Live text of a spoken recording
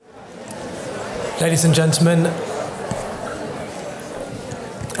Ladies and gentlemen,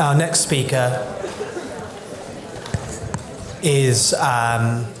 our next speaker is,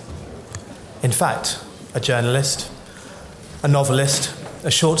 in fact, a journalist, a novelist, a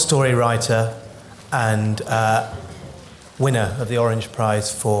short story writer, and winner of the Orange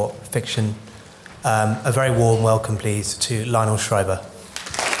Prize for Fiction. A very warm welcome, please, to Lionel Shriver.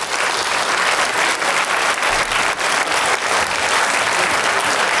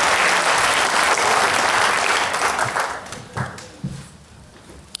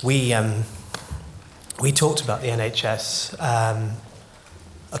 We talked about the NHS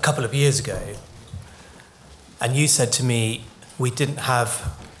a couple of years ago, and you said to me we didn't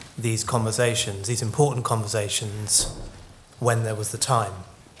have these conversations, these important conversations, when there was the time.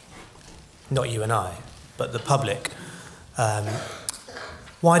 Not you and I, but the public.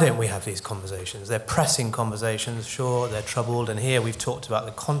 Why don't we have these conversations? They're pressing conversations, sure, they're troubled, and here we've talked about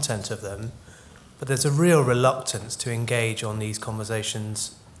the content of them, but there's a real reluctance to engage on these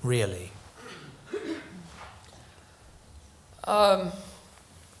conversations really.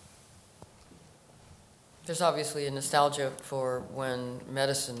 There's obviously a nostalgia for when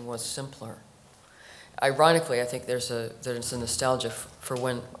medicine was simpler. Ironically, I think there's a nostalgia for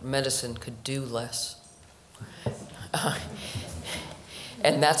when medicine could do less.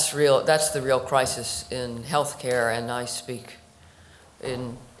 And that's real. That's the real crisis in healthcare, and I speak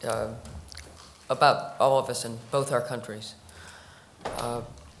about all of us in both our countries.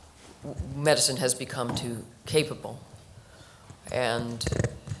 Medicine has become too capable, and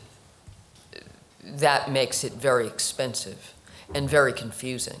that makes it very expensive and very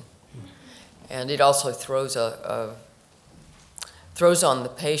confusing. And it also throws on the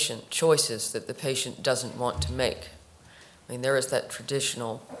patient choices that the patient doesn't want to make. I mean, there is that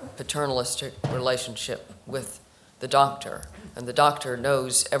traditional paternalistic relationship with the doctor, and the doctor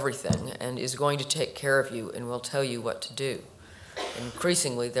knows everything and is going to take care of you and will tell you what to do. And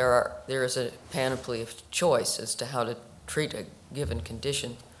increasingly, there is a panoply of choice as to how to treat a given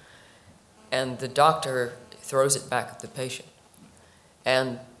condition, and the doctor throws it back at the patient.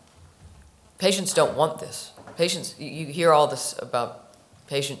 And patients don't want this. Patients, you hear all this about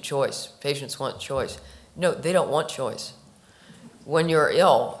patient choice. Patients want choice. No, they don't want choice. When you're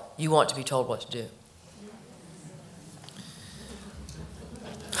ill, you want to be told what to do.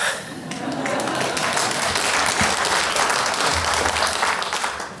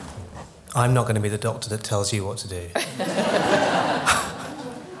 I'm not going to be the doctor that tells you what to do.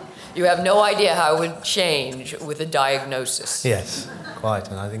 You have no idea how it would change with a diagnosis. Yes, quite,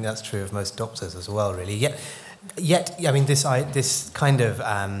 and I think that's true of most doctors as well, really. Yet, I mean, this kind of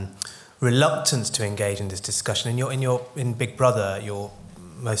reluctance to engage in this discussion. In Big Brother, your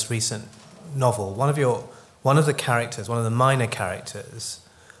most recent novel, one of the minor characters,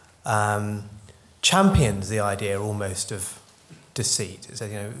 champions the idea almost of deceit. It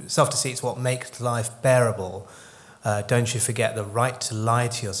says, self-deceit's what makes life bearable. Don't you forget the right to lie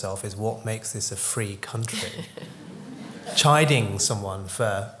to yourself is what makes this a free country. Chiding someone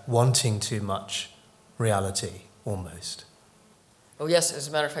for wanting too much reality, almost. Oh yes, as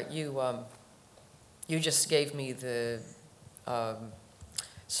a matter of fact, you just gave me the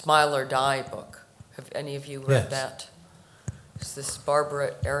Smile or Die book. Have any of you read that? It's this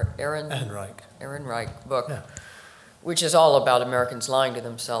Barbara Ehrenreich book, which is all about Americans lying to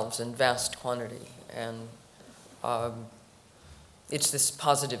themselves in vast quantity. And it's this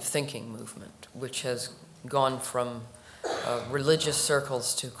positive thinking movement, which has gone from religious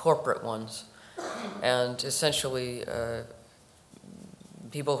circles to corporate ones. And essentially,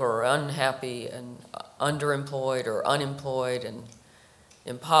 people who are unhappy and underemployed or unemployed and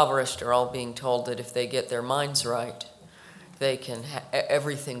impoverished are all being told that if they get their minds right, they can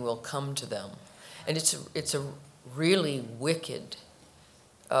everything will come to them. And it's a really wicked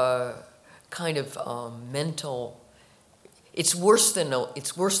kind of mental. It's worse than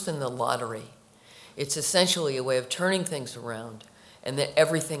the lottery. It's essentially a way of turning things around, and that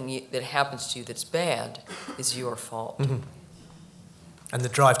everything that happens to you that's bad is your fault. Mm-hmm. And the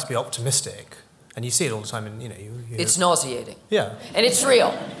drive to be optimistic, and you see it all the time. And it's nauseating. Yeah, and it's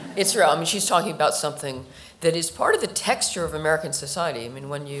real. It's real. I mean, she's talking about something that is part of the texture of American society. I mean,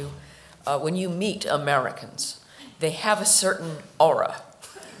 when you meet Americans, they have a certain aura.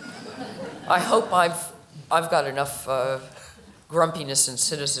 I hope I've got enough grumpiness and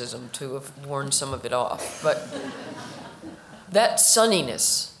cynicism to have worn some of it off. But that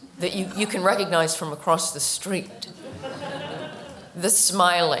sunniness that you can recognize from across the street, the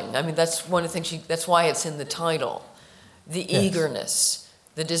smiling, I mean, that's one of the things, that's why it's in the title. The eagerness,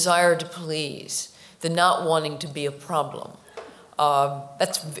 the desire to please, the not wanting to be a problem.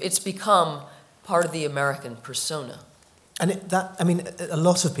 It's become part of the American persona. And a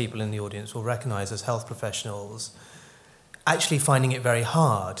lot of people in the audience will recognise as health professionals actually finding it very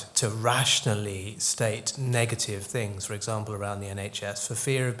hard to rationally state negative things, for example, around the NHS, for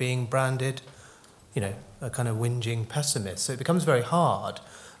fear of being branded, a kind of whinging pessimist. So it becomes very hard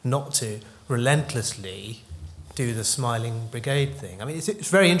not to relentlessly do the smiling brigade thing. I mean, it's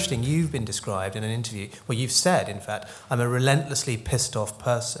very interesting. You've been described in an interview where you've said, in fact, I'm a relentlessly pissed off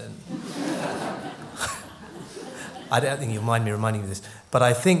person. I don't think you'll mind me reminding you of this, but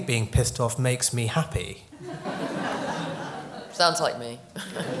I think being pissed off makes me happy. Sounds like me.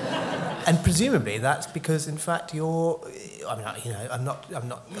 And presumably that's because, in fact, I hope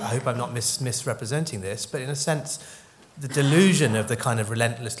I'm not misrepresenting this, but in a sense, the delusion of the kind of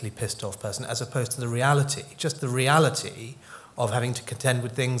relentlessly pissed off person as opposed to the reality, just the reality of having to contend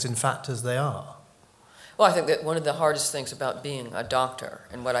with things, in fact, as they are. Well, I think that one of the hardest things about being a doctor,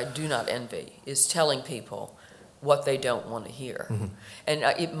 and what I do not envy, is telling people what they don't want to hear. Mm-hmm. And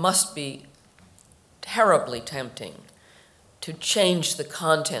it must be terribly tempting to change the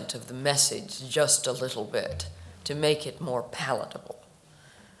content of the message just a little bit to make it more palatable.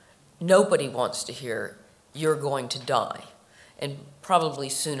 Nobody wants to hear, you're going to die, and probably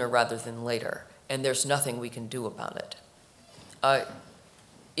sooner rather than later, and there's nothing we can do about it.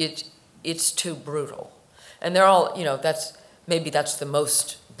 It's too brutal. And they're all, that's the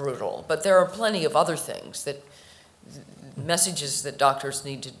most brutal, but there are plenty of other things, messages that doctors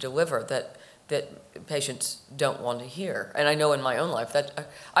need to deliver that patients don't want to hear. And I know in my own life that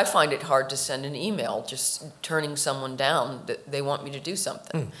I find it hard to send an email just turning someone down that they want me to do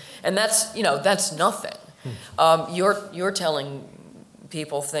something. And that's nothing. You're telling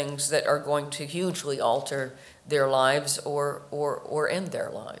people things that are going to hugely alter their lives or end their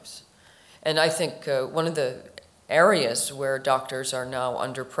lives. And I think one of the areas where doctors are now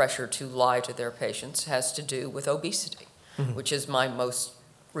under pressure to lie to their patients has to do with obesity, which is my most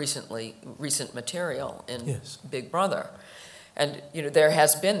recent material in Big Brother. And there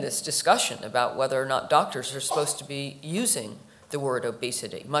has been this discussion about whether or not doctors are supposed to be using the word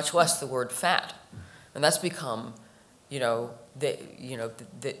obesity, much less the word fat. And that's become, the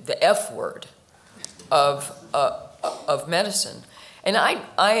F word of medicine. And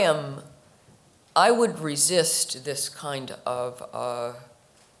I would resist this kind of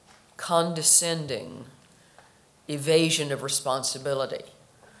condescending evasion of responsibility.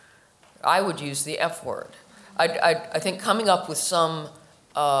 I would use the F word. I think coming up with some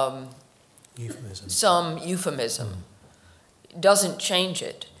euphemism doesn't change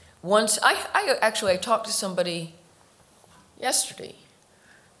it. Once I talked to somebody yesterday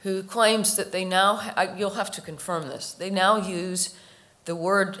who claims that they now, you'll have to confirm this, they now use the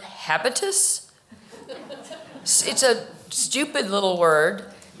word habitus. It's a stupid little word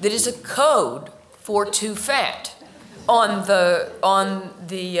that is a code for too fat on a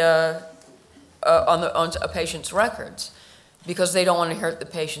patient's records, because they don't want to hurt the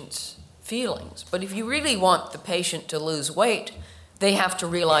patient's feelings. But if you really want the patient to lose weight, they have to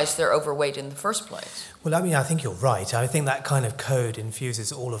realize they're overweight in the first place. Well, I think you're right. I think that kind of code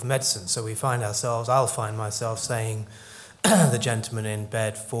infuses all of medicine. So I'll find myself saying, the gentleman in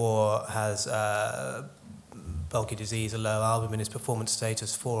bed 4 has bulky disease, a low albumin, his performance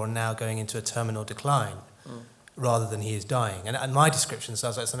status 4, and now going into a terminal decline, rather than he is dying. And my description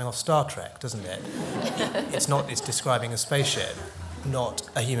sounds like something off Star Trek, doesn't it? It's describing a spaceship, not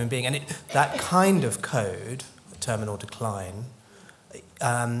a human being. And that kind of code, terminal decline,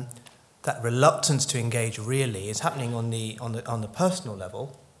 that reluctance to engage really is happening on the personal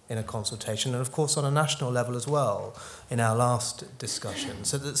level in a consultation, and of course on a national level as well in our last discussion.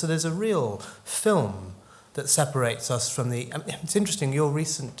 So there's a real film that separates us from it's interesting,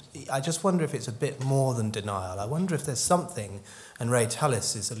 I just wonder if it's a bit more than denial. I wonder if there's something, and Ray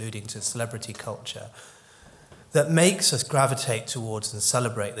Tallis is alluding to celebrity culture, that makes us gravitate towards and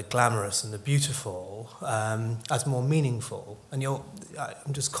celebrate the glamorous and the beautiful as more meaningful. And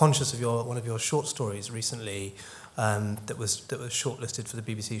I'm just conscious of one of your short stories recently that was shortlisted for the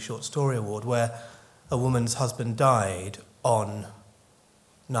BBC Short Story Award, where a woman's husband died on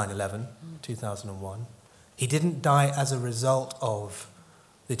 9/11, 2001. He didn't die as a result of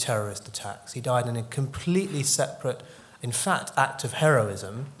the terrorist attacks. He died in a completely separate, in fact, act of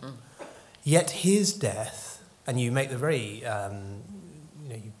heroism. Yet his death, and you make the very,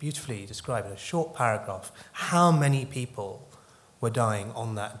 you beautifully describe in a short paragraph how many people were dying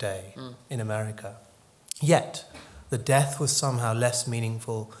on that day in America. Yet the death was somehow less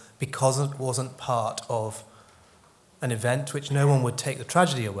meaningful because it wasn't part of an event which no one would take the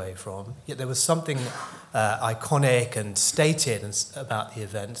tragedy away from, yet there was something iconic and stated about the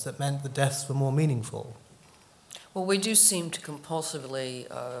event that meant the deaths were more meaningful. Well, we do seem to compulsively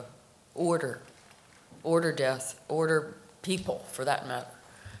order death, order people, for that matter.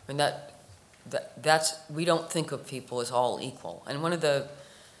 I mean, that's we don't think of people as all equal. And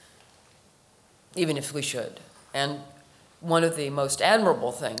even if we should, and one of the most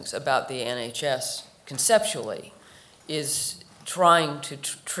admirable things about the NHS conceptually is trying to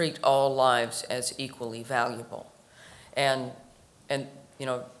treat all lives as equally valuable. And you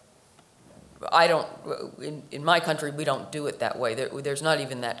know, I don't, in my country, we don't do it that way. There's not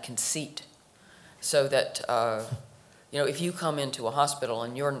even that conceit. So that, you know, if you come into a hospital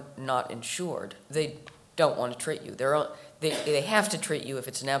and you're not insured, they don't want to treat you. They have to treat you if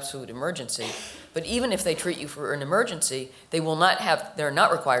it's an absolute emergency. But even if they treat you for an emergency, they're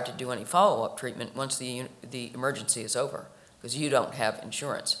not required to do any follow-up treatment once the emergency is over, because you don't have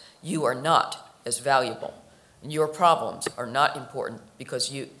insurance. You are not as valuable. And your problems are not important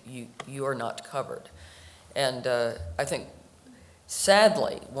because you are not covered. And I think,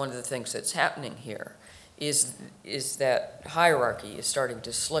 sadly, one of the things that's happening here is that hierarchy is starting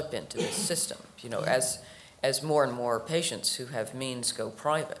to slip into the system. You know, as more and more patients who have means go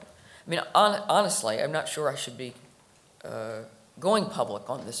private. I mean, honestly, I'm not sure I should be going public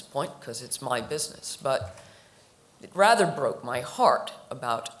on this point because it's my business, but it rather broke my heart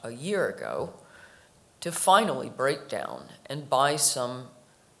about a year ago to finally break down and buy some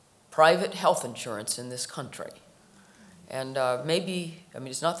private health insurance in this country. And maybe, I mean,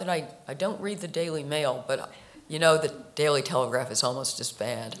 it's not that I don't read the Daily Mail, but you know, the Daily Telegraph is almost as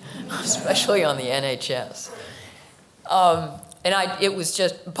bad, especially on the NHS. And it was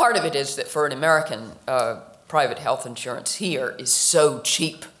just, part of it is that for an American, private health insurance here is so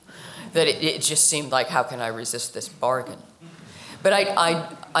cheap that it just seemed like, how can I resist this bargain? But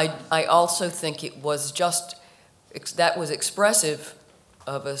I also think it was just, that was expressive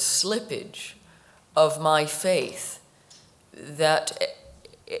of a slippage of my faith that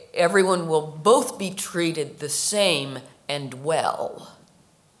everyone will both be treated the same and well.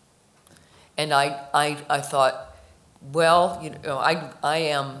 And I thought, well, you know, I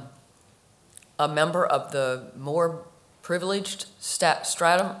am a member of the more privileged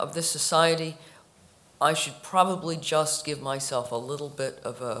stratum of this society. I should probably just give myself a little bit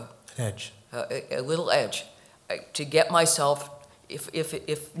of an edge, a little edge, to get myself,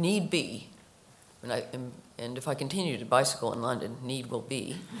 if need be, and if I continue to bicycle in London, need will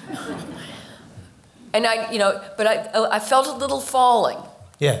be. And but I felt a little falling.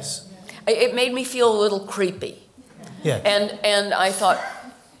 Yes. It made me feel a little creepy. Yes. And I thought,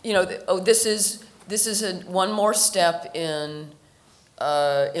 you know, this is one more step in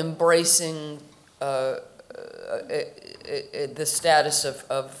embracing the status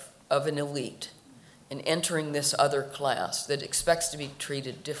of an elite and entering this other class that expects to be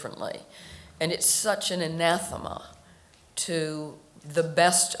treated differently. And it's such an anathema to the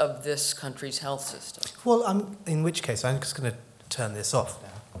best of this country's health system. Well, in which case, I'm just going to turn this off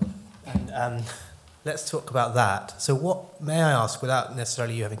now. And let's talk about that. So what, may I ask, without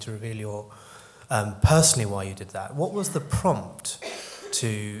necessarily you having to reveal your personally why you did that, what was the prompt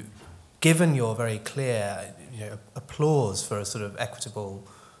to, given your very clear applause for a sort of equitable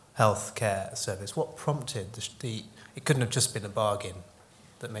health care service, what prompted it couldn't have just been a bargain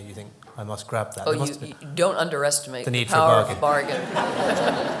that made you think, I must grab that? Oh, you don't underestimate the need power for a of bargain.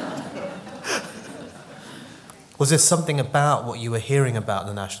 Was there something about what you were hearing about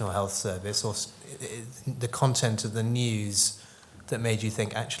the National Health Service or the content of the news that made you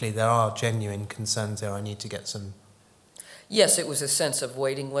think, actually, there are genuine concerns there, I need to get some? Yes, it was a sense of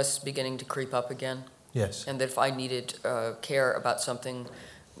waiting lists beginning to creep up again. Yes. And that if I needed care about something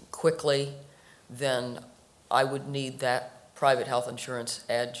quickly, then I would need that private health insurance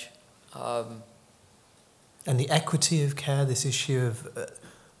edge. And the equity of care, this issue of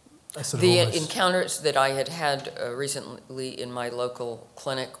the encounters that I had recently in my local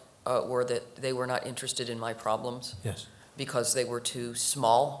clinic were that they were not interested in my problems. Yes. Because they were too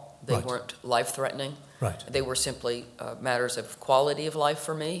small. They Right. weren't life-threatening. Right. They were simply matters of quality of life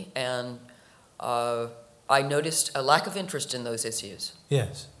for me, and I noticed a lack of interest in those issues.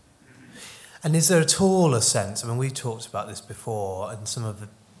 Yes. And is there at all a sense, I mean, we've talked about this before, and some of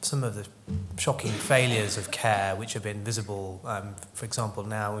the shocking failures of care which have been visible, for example,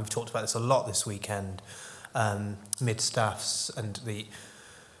 now, we've talked about this a lot this weekend, mid-staffs and the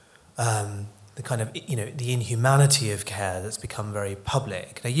kind of, the inhumanity of care that's become very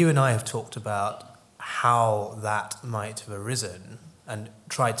public. Now, you and I have talked about how that might have arisen and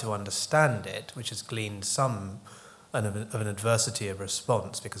tried to understand it, which has gleaned some of an adversity of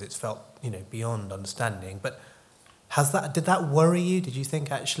response because it's felt, beyond understanding. But did that worry you? Did you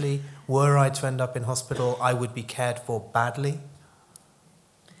think actually, were I to end up in hospital, I would be cared for badly?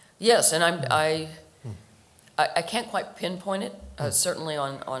 Yes, and I can't quite pinpoint it. Certainly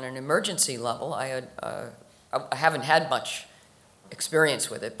on an emergency level, I haven't had much experience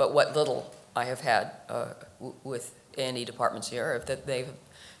with it, but what little I have had with A&E departments here, that they've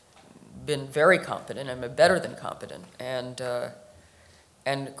been very competent, better than competent, and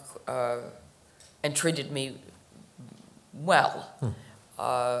treated me well.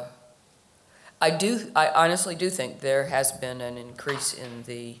 I honestly do think there has been an increase in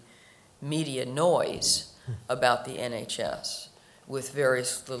the media noise about the NHS, with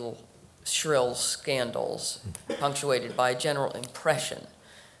various little shrill scandals punctuated by a general impression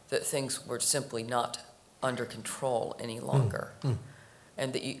that things were simply not under control any longer.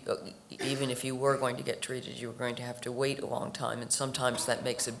 And that even if you were going to get treated, you were going to have to wait a long time, and sometimes that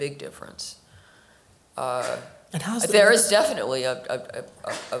makes a big difference. There is definitely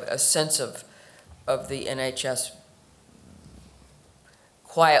a sense of the NHS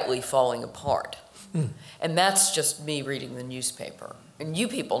quietly falling apart. And that's just me reading the newspaper. And you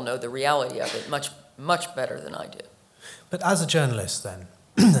people know the reality of it much, much better than I do. But as a journalist then,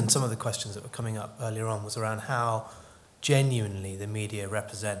 and some of the questions that were coming up earlier on was around how genuinely the media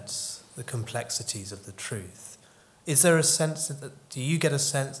represents the complexities of the truth. Is there a sense do you get a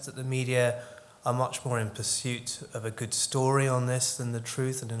sense that the media are much more in pursuit of a good story on this than the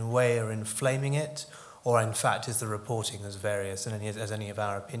truth, and in a way are inflaming it? Or in fact is the reporting as various as any of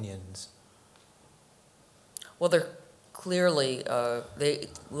our opinions? Well, they're clearly, they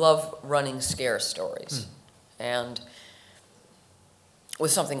love running scare stories. And with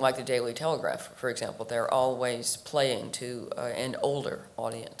something like the Daily Telegraph, for example, they're always playing to an older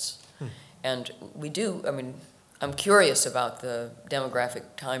audience. And I'm curious about the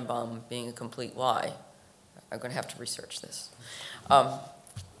demographic time bomb being a complete lie. I'm going to have to research this.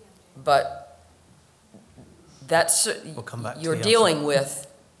 But that's, we'll come back you're to dealing with,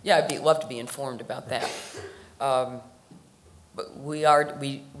 I'd love to be informed about that. But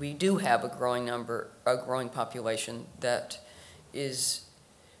we do have a growing population that is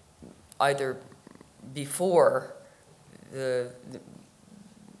either before the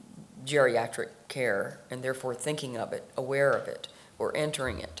geriatric care and therefore thinking of it, aware of it, or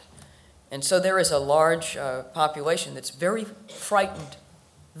entering it. And so there is a large population that's very frightened,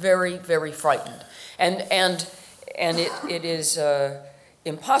 very, very frightened. And it is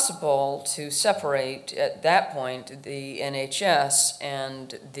impossible to separate at that point the NHS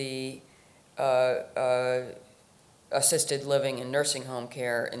and the assisted living and nursing home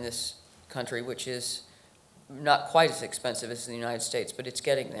care in this country, which is not quite as expensive as the United States, but it's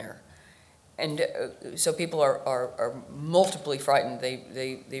getting there. And so people are multiply frightened.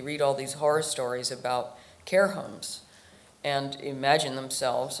 They read all these horror stories about care homes and imagine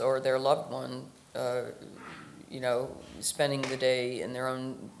themselves or their loved one spending the day in their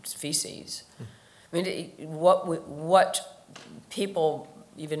own feces. I mean, what people,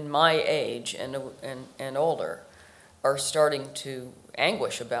 even my age and older, are starting to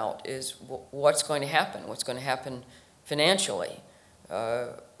anguish about is what's going to happen financially,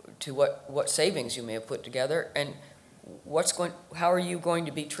 to what savings you may have put together, and how are you going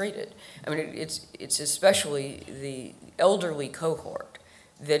to be treated? I mean, it's especially the elderly cohort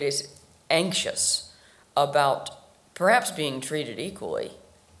that is anxious about perhaps being treated equally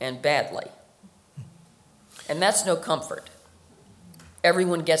and badly. And that's no comfort.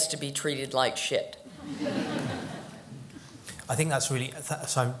 Everyone gets to be treated like shit. I think that's really,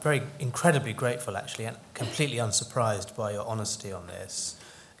 so I'm very incredibly grateful actually, and completely unsurprised by your honesty on this.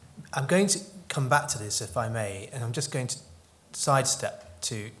 I'm going to come back to this if I may, and I'm just going to sidestep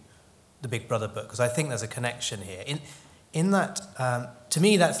to the Big Brother book, because I think there's a connection here. In that, to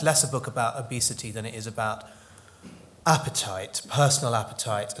me, that's less a book about obesity than it is about appetite, personal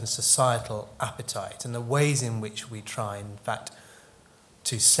appetite and societal appetite, and the ways in which we try, in fact,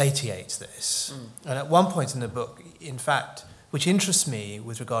 to satiate this. And at one point in the book, in fact, which interests me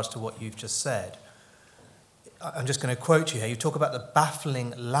with regards to what you've just said, I'm just going to quote you here. You talk about the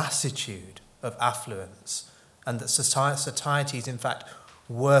baffling lassitude of affluence, and that satiety is, in fact,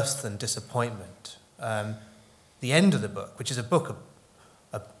 worse than disappointment. The end of the book, which is a book,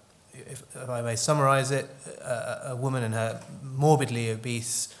 if I may summarize it, a woman and her morbidly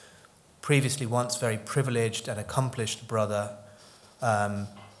obese, previously once very privileged and accomplished brother, and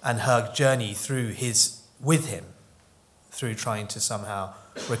her journey with him, through trying to somehow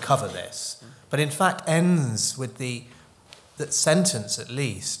recover this. But in fact ends with that sentence, at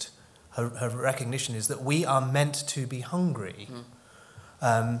least, her recognition is that we are meant to be hungry.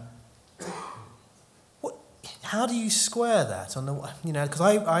 How do you square that on the, because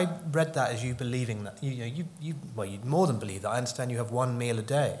I read that as you believing that you more than believe that. I understand you have one meal a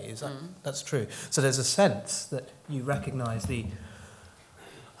day. Is that that's true? So there's a sense that you recognise the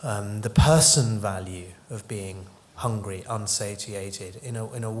person value of being hungry, unsatiated in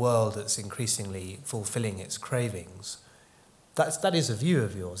a world that's increasingly fulfilling its cravings. That is a view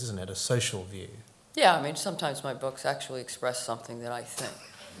of yours, isn't it? A social view. Yeah, I mean, sometimes my books actually express something that I think.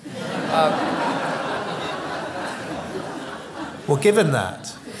 Well, given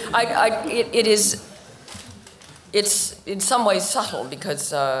that, it's in some ways subtle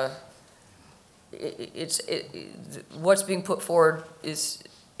because what's being put forward is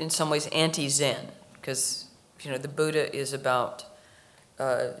in some ways anti-Zen, because the Buddha is about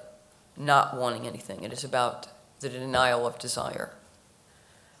not wanting anything. It is about the denial of desire.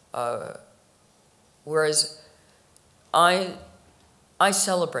 Whereas I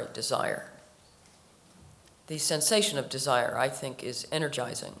celebrate desire. The sensation of desire, I think, is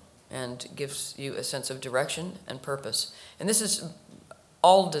energizing and gives you a sense of direction and purpose. And this is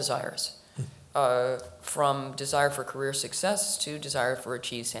all desires, from desire for career success to desire for a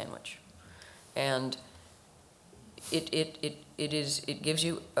cheese sandwich. And it gives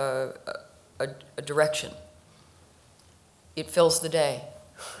you a direction. It fills the day.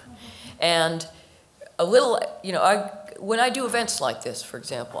 And a little, when I do events like this, for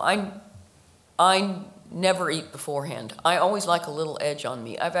example, I never eat beforehand. I always like a little edge on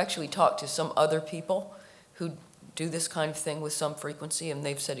me. I've actually talked to some other people who do this kind of thing with some frequency, and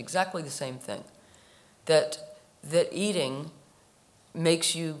they've said exactly the same thing, that eating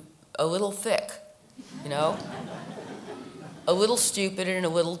makes you a little thick, a little stupid and a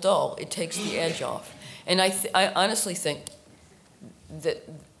little dull. It takes the edge off. And I honestly think that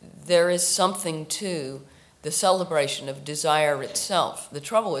there is something to the celebration of desire itself. The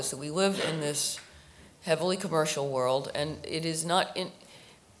trouble is that we live in this heavily commercial world, and it is not in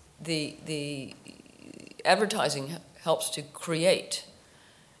the advertising helps to create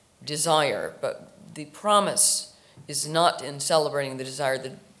desire, but the promise is not in celebrating the desire.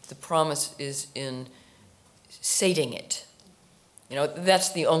 The promise is in sating it.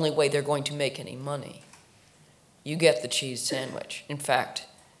 That's the only way they're going to make any money. You get the cheese sandwich. In fact,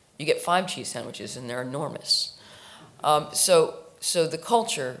 you get 5 cheese sandwiches, and they're enormous. So the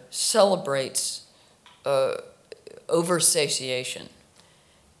culture celebrates oversatiation.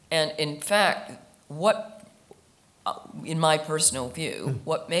 And in fact, in my personal view,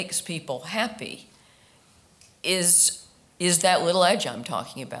 what makes people happy is that little edge I'm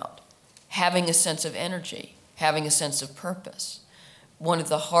talking about. Having a sense of energy, having a sense of purpose. One of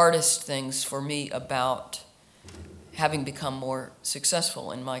the hardest things for me about having become more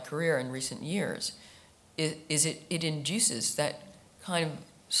successful in my career in recent years is it induces that kind of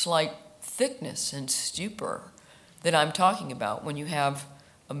slight thickness and stupor that I'm talking about when you have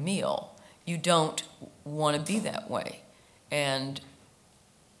a meal. You don't want to be that way. And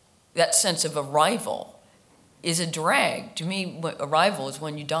that sense of arrival is a drag. To me, arrival is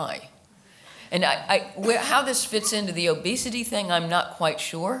when you die. And how this fits into the obesity thing, I'm not quite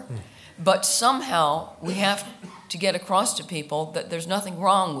sure. But somehow we have to get across to people that there's nothing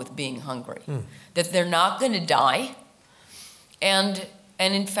wrong with being hungry, that they're not going to die. And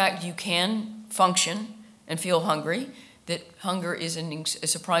in fact, you can function and feel hungry, that hunger is a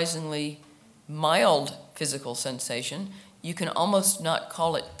surprisingly mild physical sensation. You can almost not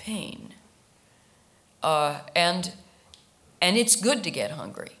call it pain. And it's good to get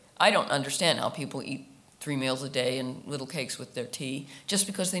hungry. I don't understand how people eat 3 meals a day and little cakes with their tea just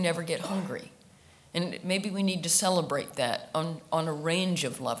because they never get hungry. And maybe we need to celebrate that on a range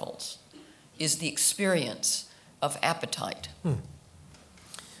of levels, is the experience of appetite.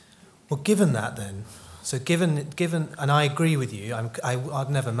 Well, given that then, so given, and I agree with you, I'd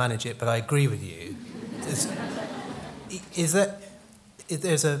never manage it, but I agree with you.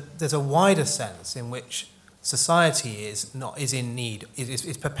 There's a wider sense in which society is in need,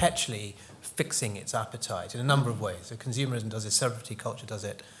 is perpetually fixing its appetite in a number of ways. So consumerism does it, celebrity culture does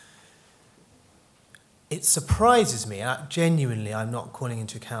it. It surprises me, and genuinely I'm not calling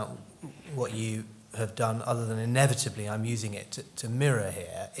into account what you have done, other than inevitably I'm using it to mirror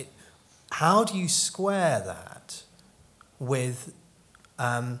here. How do you square that with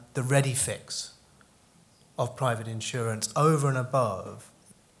the ready fix of private insurance over and above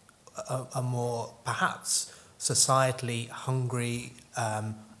a more perhaps societally hungry,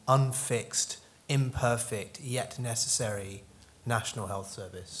 unfixed, imperfect, yet necessary National Health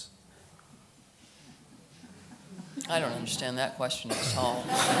Service? I don't understand that question at all.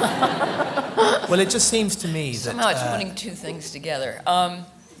 Well, it just seems to me that... Somehow it's putting two things together.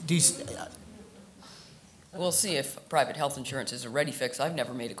 do you, We'll see if private health insurance is a ready fix. I've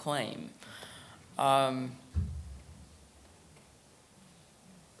never made a claim.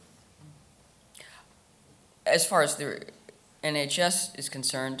 As far as the NHS is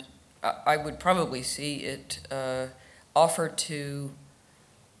concerned, I would probably see it offer to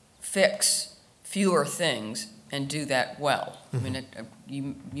fix fewer things and do that well. Mm-hmm. I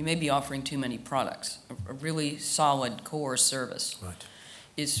mean, you may be offering too many products. A really solid core service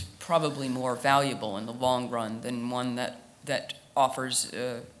is probably more valuable in the long run than one that offers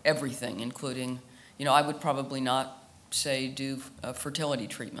everything, including, I would probably not say do fertility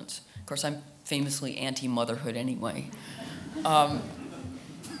treatments. Of course, I'm famously anti-motherhood anyway.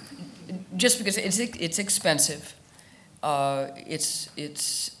 Just because it's expensive,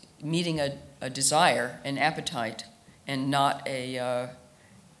 it's meeting a desire, an appetite, and not a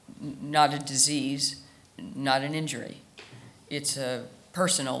disease, not an injury. It's a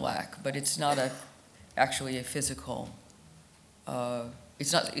personal lack, but it's not actually a physical.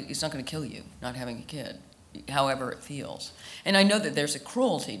 It's not going to kill you not having a kid, however it feels. And I know that there's a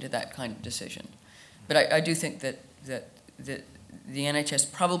cruelty to that kind of decision, but I do think that the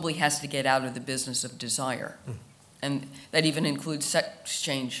NHS probably has to get out of the business of desire. And that even includes sex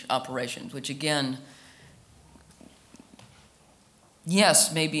change operations, which again,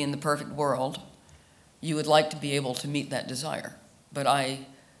 yes, maybe in the perfect world, you would like to be able to meet that desire. But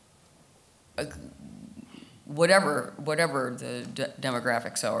whatever the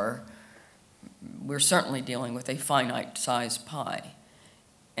demographics are, we're certainly dealing with a finite size pie.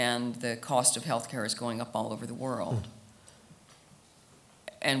 And the cost of healthcare is going up all over the world.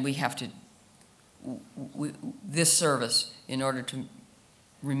 And we have to, this service, in order to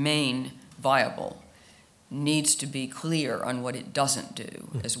remain viable, needs to be clear on what it doesn't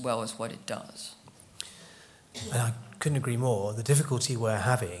do as well as what it does. And I couldn't agree more. The difficulty we're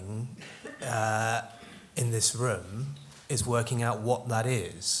having in this room is working out what that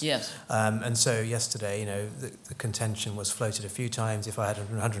is. Yes. And so yesterday, the contention was floated a few times. If I had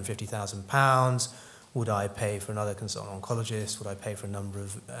 £150,000, would I pay for another consultant oncologist? Would I pay for a number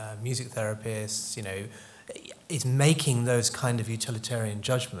of music therapists? It's making those kind of utilitarian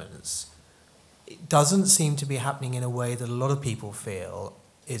judgments. It doesn't seem to be happening in a way that a lot of people feel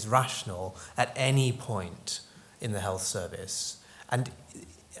is rational at any point in the health service. And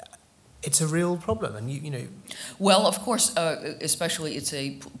it's a real problem. And Well, of course, especially it's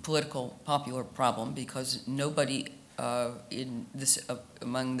a political, popular problem because nobody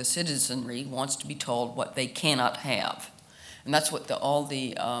among the citizenry wants to be told what they cannot have. And that's what all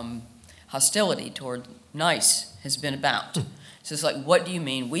the hostility toward NICE has been about. So it's like, what do you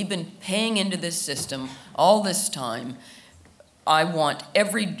mean? We've been paying into this system all this time.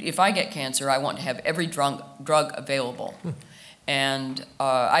 If I get cancer, I want to have every drug available. And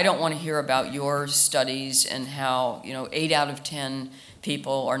I don't want to hear about your studies and how 8 out of 10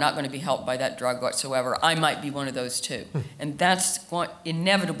 people are not going to be helped by that drug whatsoever. I might be one of those too. And that's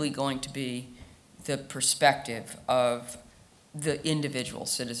inevitably going to be the perspective of the individual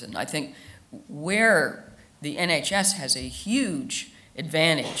citizen. I think where the NHS has a huge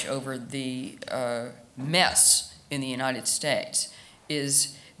advantage over the mess in the United States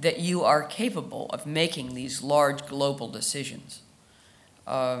is that you are capable of making these large global decisions.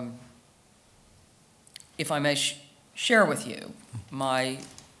 If I may share with you, my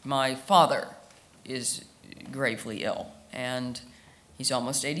father is gravely ill, and he's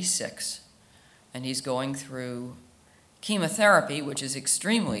almost 86, and he's going through chemotherapy, which is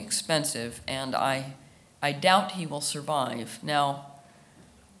extremely expensive, and I doubt he will survive. Now,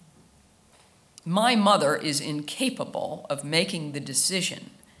 my mother is incapable of making the decision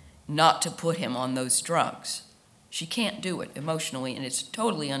not to put him on those drugs. She can't do it emotionally, and it's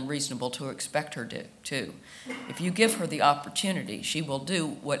totally unreasonable to expect her to. If you give her the opportunity, she will do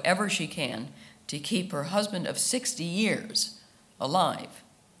whatever she can to keep her husband of 60 years alive.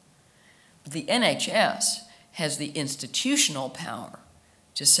 But the NHS has the institutional power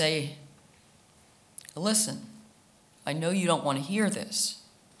to say, listen, I know you don't want to hear this,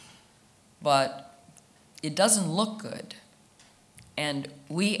 but it doesn't look good. And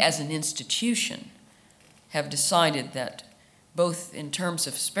we as an institution have decided that both in terms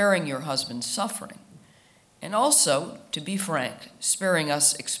of sparing your husband's suffering and also, to be frank, sparing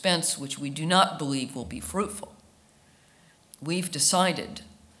us expense which we do not believe will be fruitful, we've decided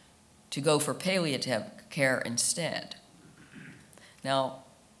to go for palliative care instead. Now,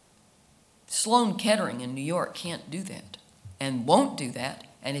 Sloan Kettering in New York can't do that and won't do that,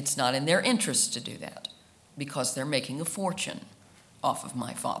 and it's not in their interest to do that. because they're making a fortune off of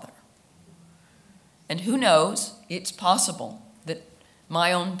my father. And who knows, it's possible that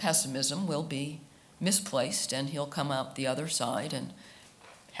my own pessimism will be misplaced and he'll come out the other side and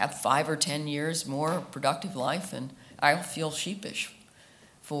have 5 or 10 years more productive life, and I'll feel sheepish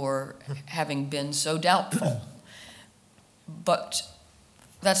for having been so doubtful. But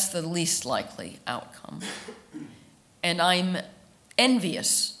that's the least likely outcome. And I'm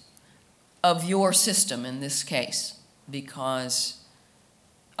envious of your system in this case, because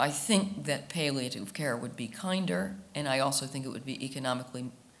I think that palliative care would be kinder, and I also think it would be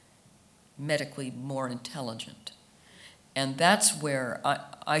economically, medically more intelligent. And that's where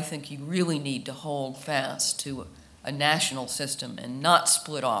I think you really need to hold fast to a national system and not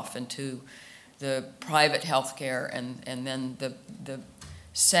split off into the private health care and then the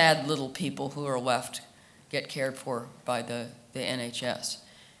sad little people who are left get cared for by the NHS.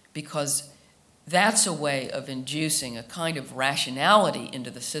 Because that's a way of inducing a kind of rationality into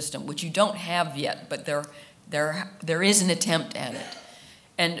the system, which you don't have yet, but there is an attempt at it.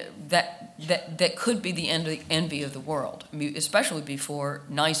 And that could be the envy of the world, I mean, especially before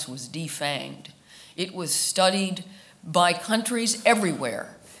NICE was defanged. It was studied by countries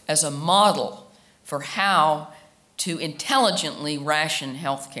everywhere as a model for how to intelligently ration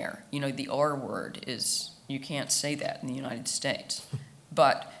health care. You know, the R word is, you can't say that in the United States.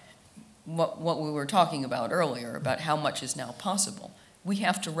 But what we were talking about earlier, about how much is now possible, we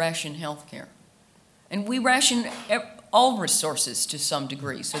have to ration health care. And we ration all resources to some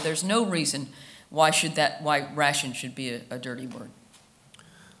degree, so there's no reason why ration should be a dirty word.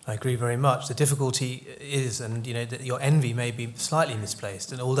 I agree very much. The difficulty is, and you know, that your envy may be slightly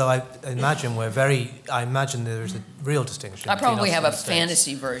misplaced. And although I imagine there is a real distinction. I probably have a States.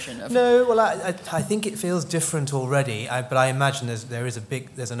 Fantasy version of. No, well, I think it feels different already. But I imagine there's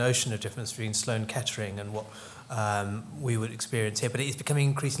an ocean of difference between Sloan Kettering and what we would experience here. But it is becoming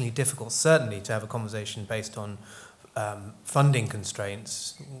increasingly difficult, certainly, to have a conversation based on funding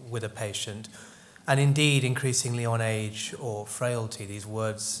constraints with a patient. And indeed, increasingly on age or frailty, these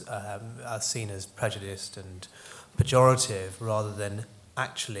words are seen as prejudiced and pejorative rather than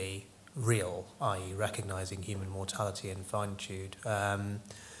actually real, i.e. recognising human mortality and finitude.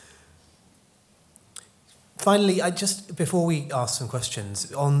 Finally, before we ask some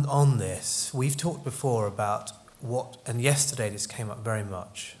questions on this, we've talked before about and yesterday this came up very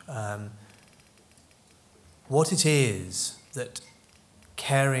much, what it is that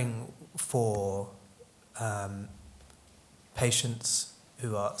caring for patients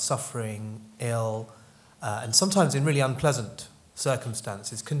who are suffering, ill, and sometimes in really unpleasant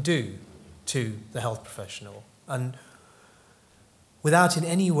circumstances can do to the health professional. And without in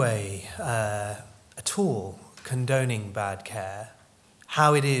any way at all condoning bad care,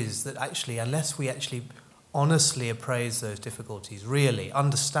 how it is that actually, unless we actually honestly appraise those difficulties, really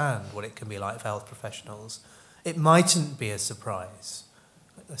understand what it can be like for health professionals, it mightn't be a surprise,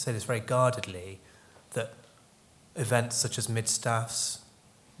 I say this very guardedly, that events such as mid-staffs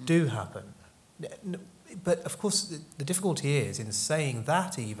do happen. But of course, the difficulty is in saying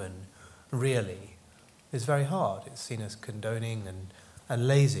that even really is very hard. It's seen as condoning and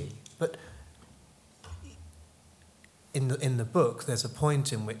lazy. But in the book, there's a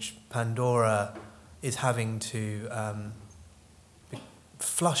point in which Pandora is having to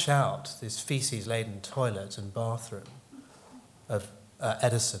flush out this feces-laden toilet and bathroom of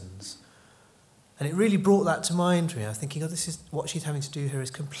Edison's. And it really brought that to mind to me. I was thinking, this is what she's having to do here is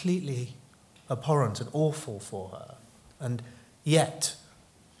completely abhorrent and awful for her. And yet,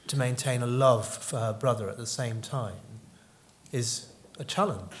 to maintain a love for her brother at the same time is a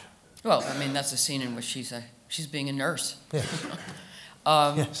challenge. Well, I mean, that's a scene in which she's being a nurse. Yeah.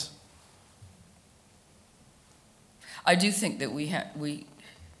 Yes. I do think that we have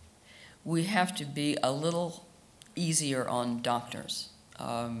to be a little easier on doctors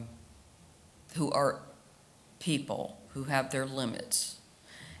who are people who have their limits.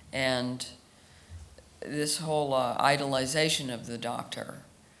 And this whole idolization of the doctor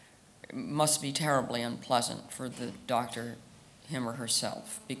must be terribly unpleasant for the doctor, him or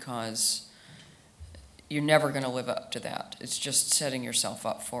herself, because you're never going to live up to that. It's just setting yourself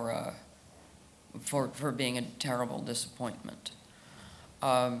up for being a terrible disappointment.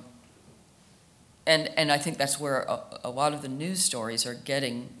 And I think that's where a lot of the news stories are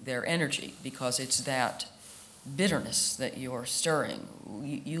getting their energy, because it's that bitterness that you're stirring.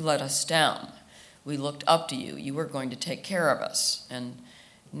 You let us down. We looked up to you. You were going to take care of us. And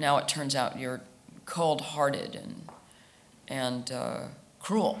now it turns out you're cold-hearted and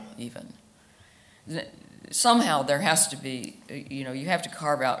cruel, even. Somehow there has to be, you have to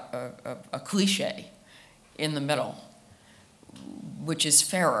carve out a cliche in the middle, which is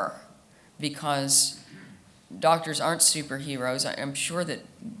fairer, because doctors aren't superheroes. I'm sure that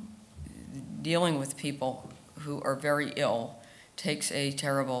dealing with people who are very ill takes a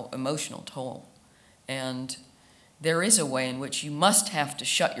terrible emotional toll. And there is a way in which you must have to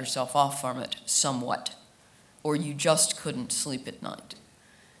shut yourself off from it somewhat, or you just couldn't sleep at night.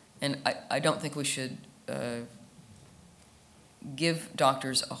 And I don't think we should give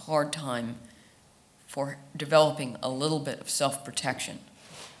doctors a hard time for developing a little bit of self-protection.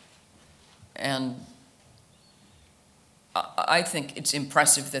 And I think it's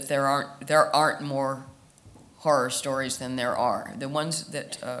impressive that there aren't more horror stories than there are. The ones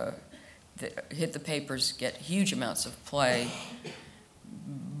that hit the papers get huge amounts of play,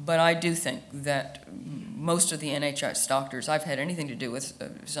 but I do think that most of the NHS doctors I've had anything to do with,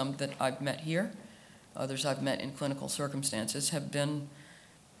 some that I've met here, others I've met in clinical circumstances, have been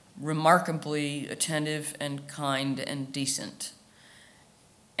remarkably attentive and kind and decent.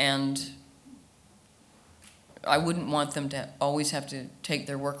 And I wouldn't want them to always have to take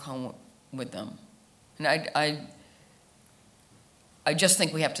their work home with them. And I just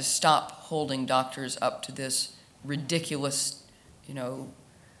think we have to stop holding doctors up to this ridiculous,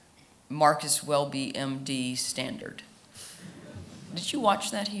 Marcus Welby, MD standard. Did you watch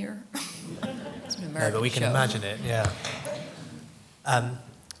that here? It's an American no, but we can show. imagine it, yeah.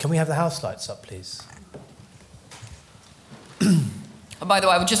 Can we have the house lights up, please? Oh, by the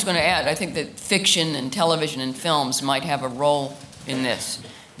way, I was just going to add, I think that fiction and television and films might have a role in this,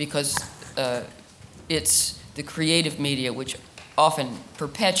 because it's the creative media which often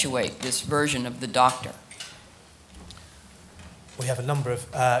perpetuate this version of the doctor. We have a number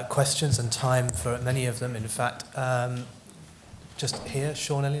of questions and time for many of them. In fact, just here,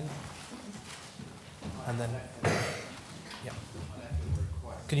 Sean Elliott. And then, yeah.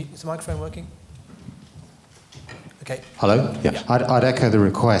 Is the microphone working? Okay. Hello? Yeah. I'd echo the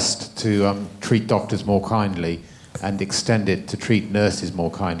request to treat doctors more kindly and extend it to treat nurses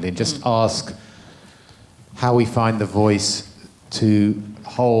more kindly, and just ask how we find the voice to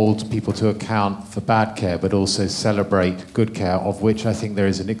hold people to account for bad care, but also celebrate good care, of which I think there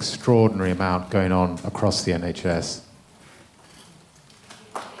is an extraordinary amount going on across the NHS.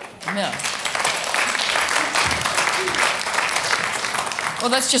 No. Well,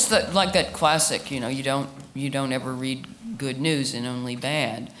 that's just like that classic, you don't ever read good news and only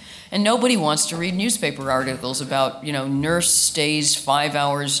bad. And nobody wants to read newspaper articles about, nurse stays 5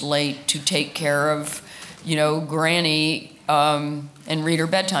 hours late to take care of, granny, and read her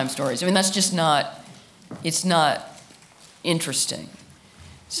bedtime stories. I mean, that's just it's not interesting.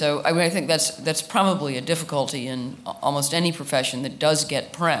 So I think that's probably a difficulty in almost any profession that does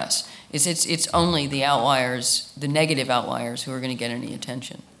get press. It's only the outliers, the negative outliers, who are going to get any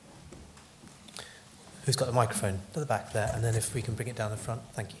attention. Who's got the microphone? To the back there, and then if we can bring it down the front.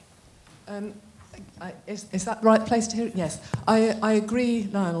 Thank you. Is that the right place to hear it? Yes. I agree,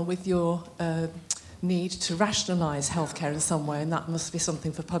 Lionel, with your need to rationalise healthcare in some way, and that must be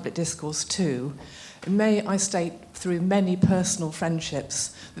something for public discourse too. May I state, through many personal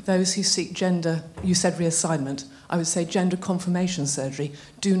friendships, that those who seek gender, you said reassignment, I would say gender confirmation surgery,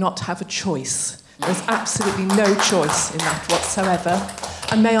 do not have a choice. There's absolutely no choice in that whatsoever.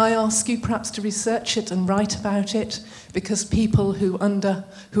 And may I ask you perhaps to research it and write about it, because people who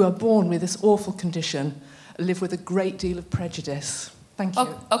are born with this awful condition live with a great deal of prejudice. Thank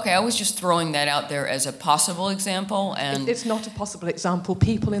you. Okay, I was just throwing that out there as a possible example, and it's not a possible example.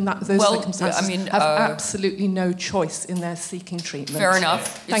 People in those circumstances have absolutely no choice in their seeking treatment. Fair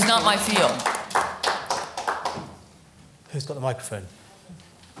enough. It's not my field. Who's got the microphone?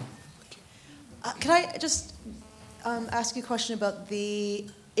 Can I just ask you a question about the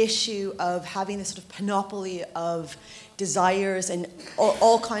issue of having this sort of panoply of desires and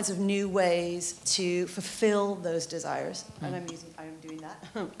all kinds of new ways to fulfill those desires, and I'm doing that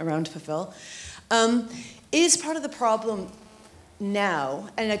around fulfill, is part of the problem now,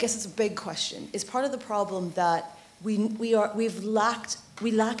 and I guess it's a big question, is part of the problem that we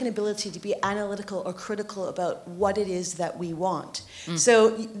lack an ability to be analytical or critical about what it is that we want.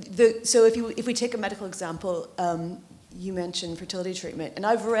 So if we take a medical example, you mentioned fertility treatment, and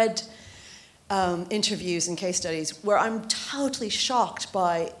I've read interviews and case studies where I'm totally shocked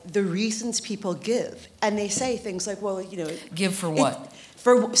by the reasons people give, and they say things like, well, give for what?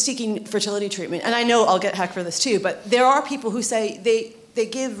 For seeking fertility treatment. And I know I'll get heck for this too, but there are people who say they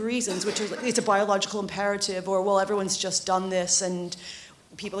give reasons, which is it's a biological imperative, or well, everyone's just done this and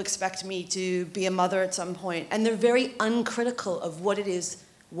people expect me to be a mother at some point, and they're very uncritical of what it is,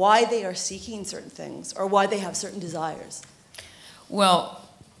 why they are seeking certain things or why they have certain desires. Well,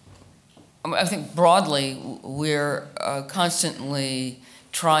 I think broadly, we're constantly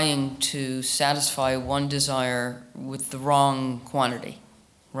trying to satisfy one desire with the wrong quantity,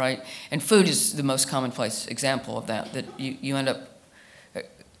 right? And food is the most commonplace example of that, that you end up,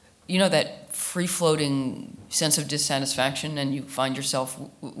 you know, that free-floating sense of dissatisfaction, and you find yourself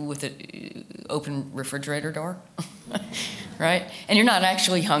with an open refrigerator door, right? And you're not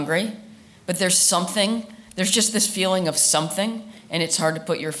actually hungry, but there's something, there's just this feeling of something, and it's hard to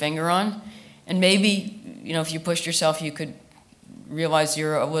put your finger on. And maybe, you know, if you pushed yourself, you could realize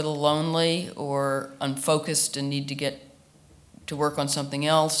you're a little lonely or unfocused and need to get to work on something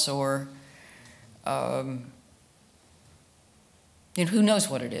else, or you know, who knows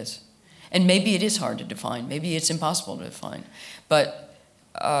what it is. And maybe it is hard to define. Maybe it's impossible to define. But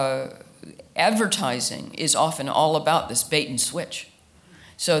advertising is often all about this bait and switch,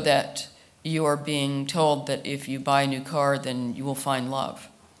 so that you are being told that if you buy a new car, then you will find love,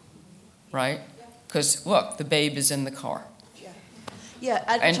 right? Because look, the babe is in the car. Yeah,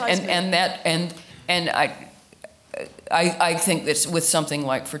 advertisement. And I think that with something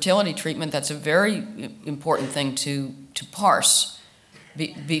like fertility treatment, that's a very important thing to parse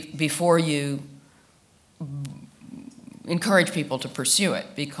before you encourage people to pursue it,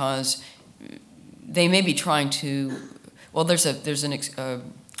 because they may be trying to. Well, there's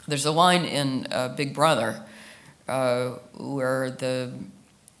a line in Big Brother where the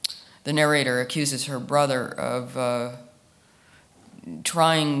narrator accuses her brother of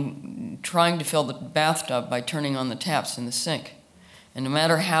trying to fill the bathtub by turning on the taps in the sink. And no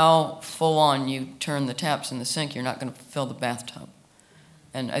matter how full on you turn the taps in the sink, you're not going to fill the bathtub.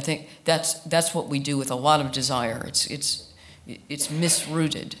 And I think that's what we do with a lot of desire. It's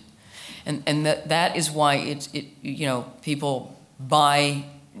misrooted, and that is why you know, people buy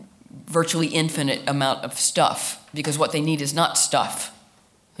virtually infinite amount of stuff, because what they need is not stuff.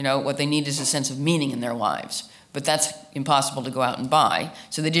 You know, what they need is a sense of meaning in their lives. But that's impossible to go out and buy,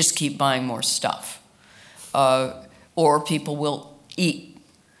 so they just keep buying more stuff. Or people will eat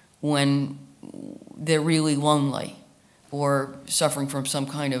when they're really lonely or suffering from some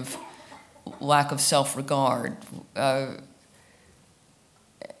kind of lack of self-regard.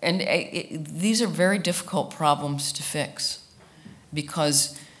 These are very difficult problems to fix,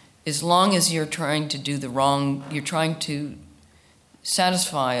 because as long as you're trying to do the wrong, you're trying to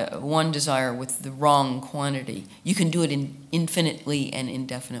satisfy one desire with the wrong quantity, you can do it infinitely and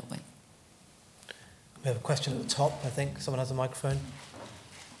indefinitely. We have a question at the top, I think. Someone has a microphone.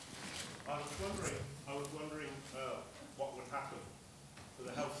 I was wondering what would happen to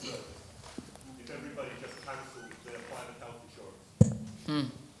the health service if everybody just cancelled their private health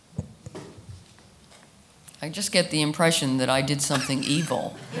insurance. I just get the impression that I did something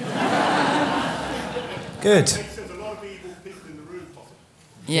evil. Good. There's a lot of evil people in the room, possibly.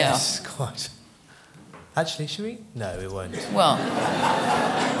 Yeah. Yes, quite. Actually, should we? No, we won't. Well,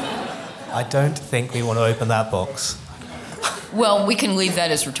 I don't think we want to open that box. well, we can leave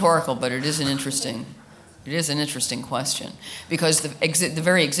that as rhetorical, but it is an interesting question, because the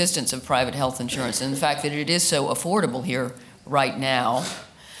very existence of private health insurance and the fact that it is so affordable here right now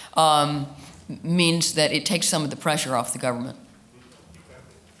means that it takes some of the pressure off the government.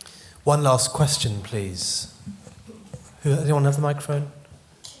 One last question, please. Anyone have the microphone?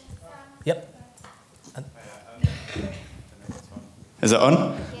 Yep. Is it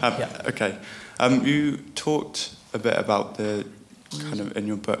on? Yeah. Okay. You talked a bit about the kind of, in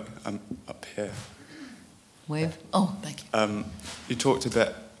your book, up here. Wave? Oh, thank you. You talked a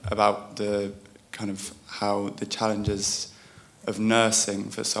bit about the kind of how the challenges of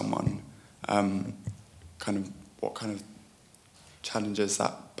nursing for someone, kind of what kind of challenges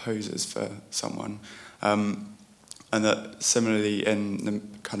that poses for someone, and that similarly in the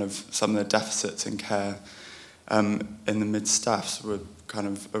kind of some of the deficits in care in the mid-staffs were kind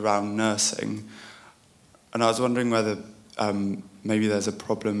of around nursing. And I was wondering whether maybe there's a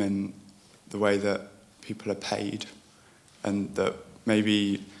problem in the way that people are paid, and that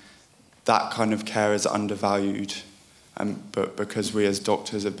maybe that kind of care is undervalued, but because we as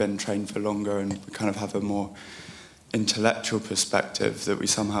doctors have been trained for longer and we kind of have a more intellectual perspective, that we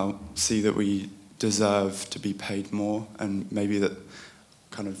somehow see that we deserve to be paid more, and maybe that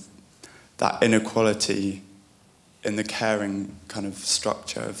kind of that inequality in the caring kind of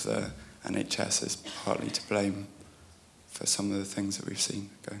structure of the NHS is partly to blame for some of the things that we've seen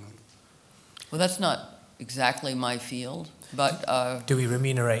going on. Well, that's not exactly my field, but Do we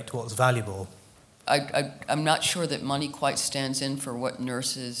remunerate what's valuable? I'm not sure that money quite stands in for what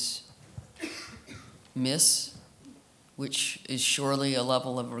nurses miss, which is surely a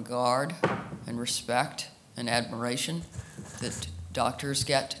level of regard and respect and admiration that doctors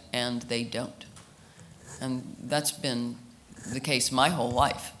get and they don't. And that's been the case my whole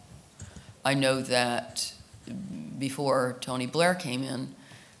life. I know that before Tony Blair came in,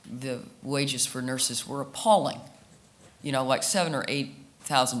 the wages for nurses were appalling, like £7,000 or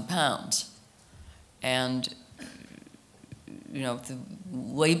 £8,000. And, the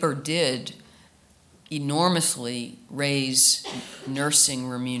labor did enormously raise nursing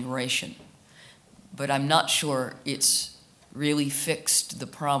remuneration. But I'm not sure it's really fixed the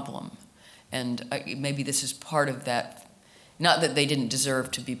problem. And maybe this is part of that. Not that they didn't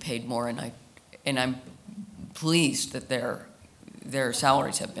deserve to be paid more, and I'm pleased that their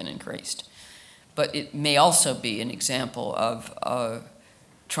salaries have been increased. But it may also be an example of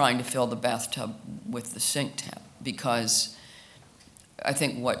trying to fill the bathtub with the sink tap, because I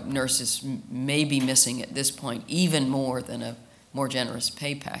think what nurses may be missing at this point, even more than a more generous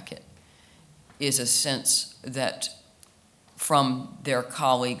pay packet, is a sense that from their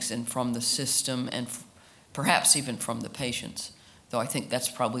colleagues and from the system and perhaps even from the patients, though I think that's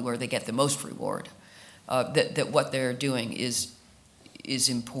probably where they get the most reward, that what they're doing is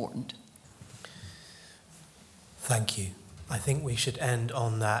important. Thank you. I think we should end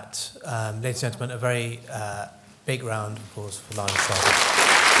on that. Ladies and gentlemen, a very big round of applause for Lionel Shriver.